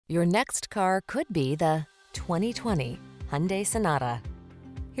Your next car could be the 2020 Hyundai Sonata.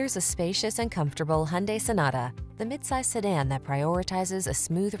 Here's a spacious and comfortable Hyundai Sonata, the midsize sedan that prioritizes a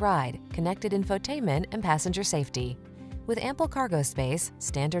smooth ride, connected infotainment, and passenger safety. With ample cargo space,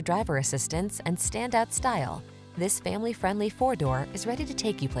 standard driver assistance, and standout style, this family-friendly four-door is ready to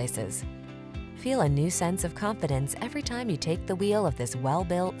take you places. Feel a new sense of confidence every time you take the wheel of this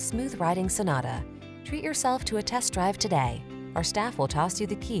well-built, smooth-riding Sonata. Treat yourself to a test drive today. Our staff will toss you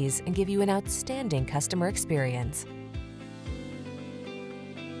the keys and give you an outstanding customer experience.